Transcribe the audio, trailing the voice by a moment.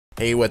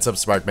Hey, what's up,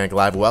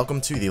 SparcMacLlVE?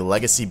 Welcome to the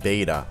Legacy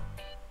Beta.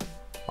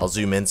 I'll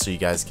zoom in so you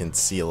guys can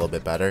see a little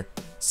bit better.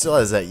 Still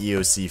has that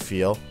EOC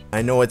feel.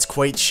 I know it's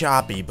quite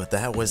choppy, but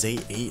that was a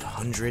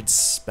 800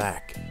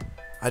 spec.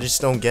 I just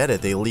don't get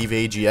it. They leave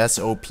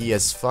AGS OP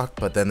as fuck,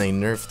 but then they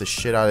nerf the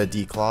shit out of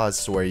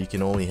D-Claws to where you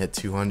can only hit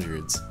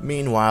 200s.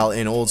 Meanwhile,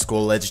 in old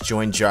school, let's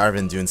join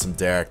Jarvan doing some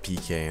Derek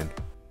Pking.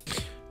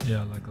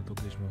 Ja, laat ik dat ook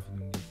eens maar even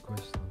doen, die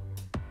quest allemaal.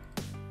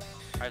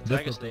 Hij heeft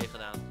Jagex D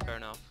gedaan, fair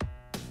enough.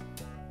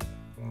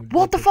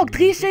 What the fuck,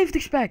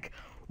 73 spec!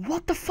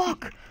 What the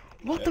fuck?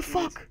 What the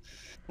fuck?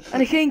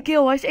 En geen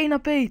kill, hij is 1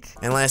 AP.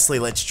 And lastly,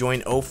 let's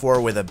join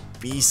 04 with a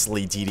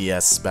beastly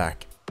DDS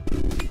spec.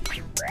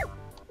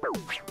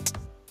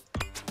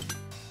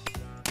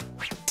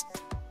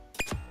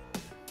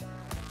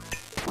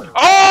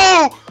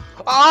 Oh!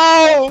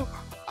 Oh!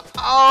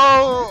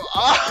 Oh!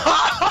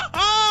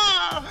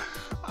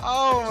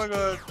 Oh my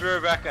god,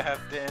 Rebecca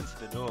have danced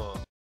the door.